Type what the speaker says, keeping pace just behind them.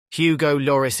Hugo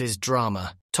Lloris's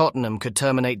drama. Tottenham could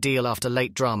terminate deal after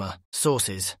late drama.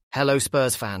 Sources. Hello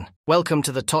Spurs fan. Welcome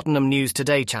to the Tottenham News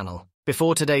Today channel.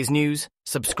 Before today's news,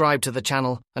 subscribe to the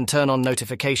channel and turn on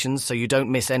notifications so you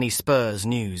don't miss any Spurs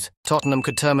news. Tottenham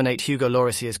could terminate Hugo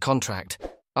Lloris's contract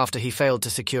after he failed to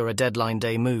secure a deadline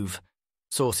day move,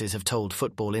 sources have told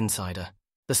Football Insider.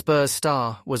 The Spurs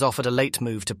star was offered a late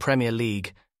move to Premier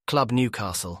League club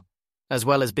Newcastle, as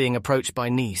well as being approached by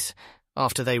Nice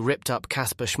after they ripped up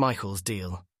Kasper Schmeichel's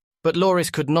deal. But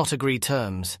Lloris could not agree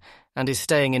terms and is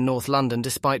staying in North London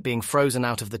despite being frozen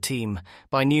out of the team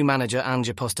by new manager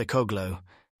Ange Postecoglou.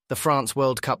 The France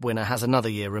World Cup winner has another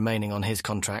year remaining on his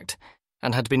contract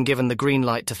and had been given the green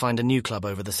light to find a new club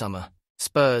over the summer.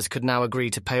 Spurs could now agree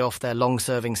to pay off their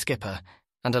long-serving skipper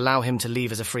and allow him to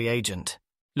leave as a free agent.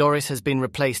 Lloris has been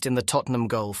replaced in the Tottenham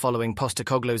goal following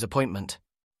Postecoglou's appointment.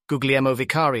 Guglielmo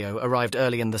Vicario arrived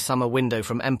early in the summer window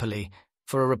from Empoli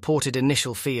for a reported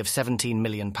initial fee of £17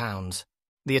 million.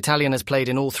 The Italian has played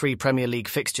in all 3 Premier League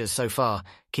fixtures so far,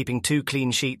 keeping 2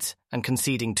 clean sheets and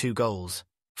conceding 2 goals.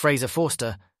 Fraser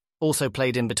Forster also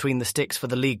played in between the sticks for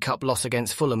the League Cup loss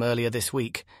against Fulham earlier this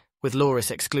week, with Lloris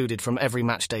excluded from every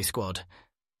matchday squad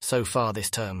so far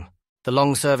this term. The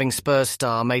long-serving Spurs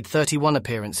star made 31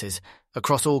 appearances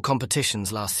across all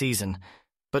competitions last season,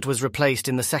 but was replaced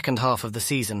in the second half of the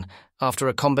season after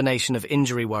a combination of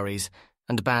injury worries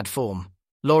and bad form.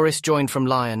 Lloris joined from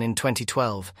Lyon in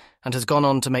 2012 and has gone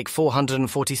on to make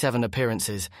 447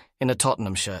 appearances in a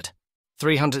Tottenham shirt,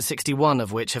 361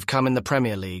 of which have come in the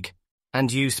Premier League.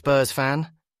 And you, Spurs fan?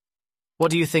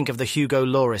 What do you think of the Hugo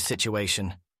Lloris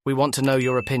situation? We want to know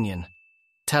your opinion.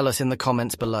 Tell us in the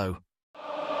comments below.